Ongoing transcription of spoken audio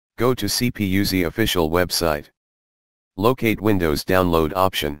Go to CPUZ official website. Locate Windows download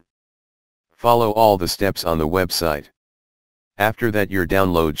option. Follow all the steps on the website. After that your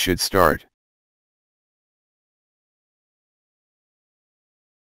download should start.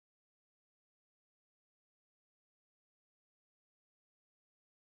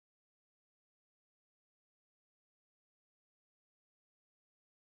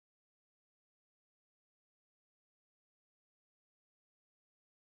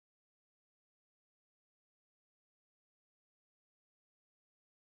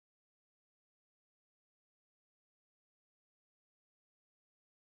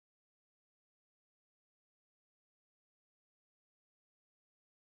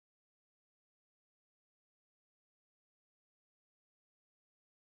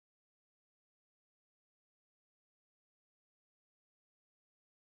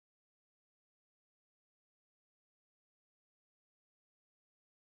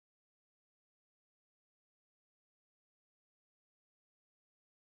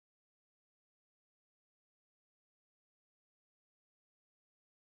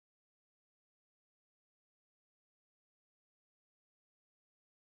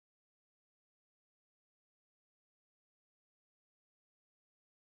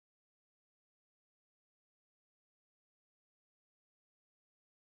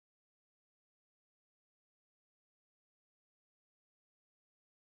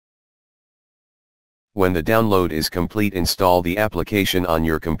 When the download is complete, install the application on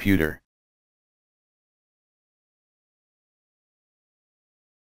your computer.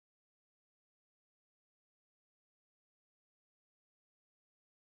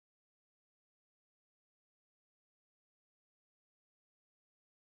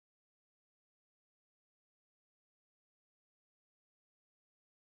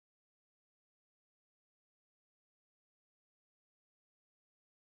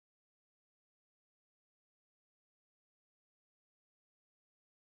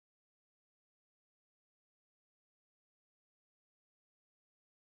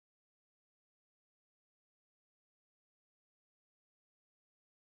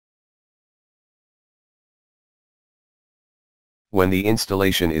 When the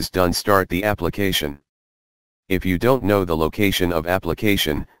installation is done, start the application. If you don't know the location of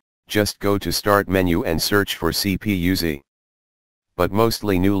application, just go to Start menu and search for CPUZ. But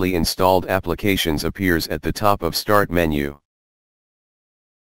mostly newly installed applications appears at the top of Start menu.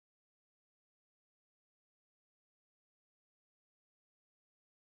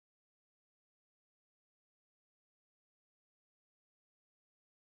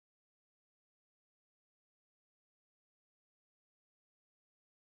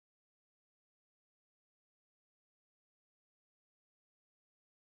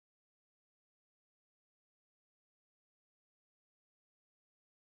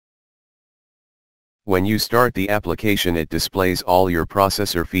 When you start the application, it displays all your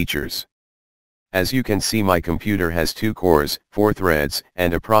processor features. As you can see, my computer has 2 cores, 4 threads,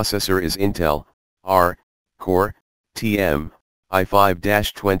 and a processor is Intel R Core TM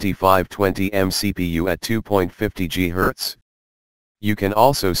i5-2520M CPU at 2.50 GHz. You can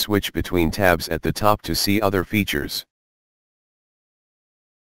also switch between tabs at the top to see other features.